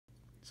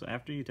So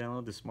after you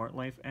download the Smart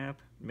Life app,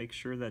 make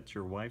sure that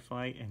your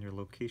Wi-Fi and your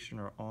location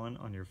are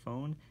on your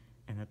phone,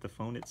 and that the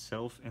phone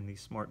itself and the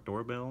smart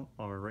doorbell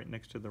are right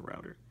next to the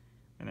router.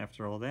 And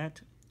after all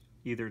that,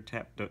 either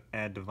tap the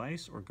Add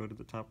Device or go to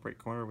the top right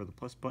corner where the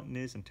plus button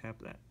is and tap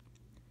that.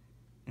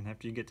 And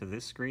after you get to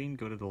this screen,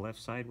 go to the left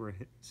side where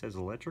it says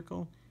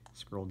Electrical,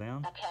 scroll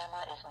down. The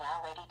camera is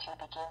now ready to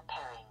begin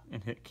pairing.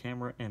 And hit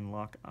Camera and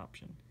Lock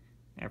option.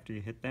 After you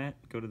hit that,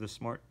 go to the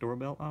Smart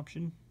Doorbell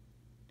option.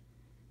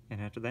 And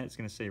after that, it's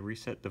going to say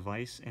Reset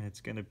Device, and it's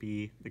going to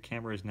be the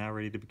camera is now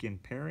ready to begin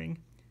pairing.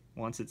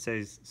 Once it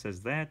says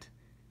that,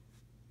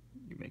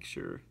 you make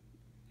sure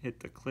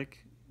hit the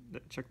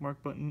check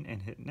mark button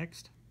and hit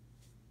Next.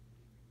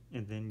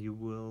 And then you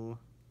will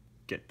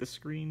get the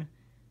screen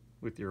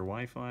with your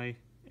Wi-Fi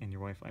and your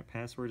Wi-Fi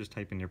password. Just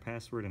type in your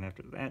password, and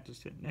after that,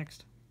 just hit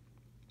Next.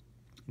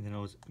 And then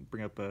it'll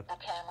bring up The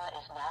camera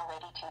is now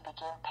ready to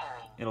begin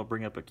pairing. It'll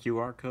bring up a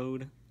QR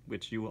code,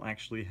 which you will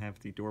actually have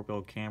the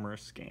doorbell camera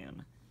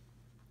scan.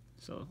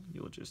 So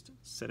you'll just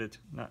set it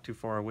not too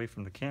far away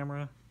from the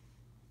camera.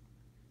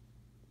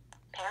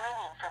 Pairing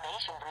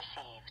information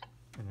received.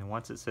 And then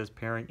once it says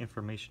pairing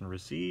information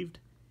received,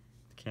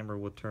 the camera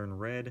will turn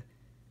red,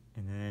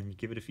 and then you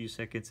give it a few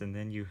seconds, and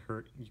then you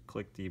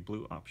click the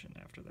blue option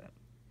after that.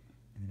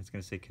 And then it's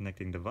going to say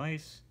connecting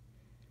device,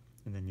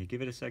 and then you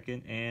give it a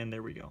second, and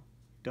there we go.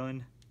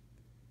 Done.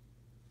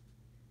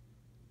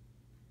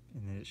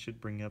 And then it should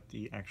bring up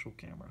the actual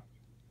camera.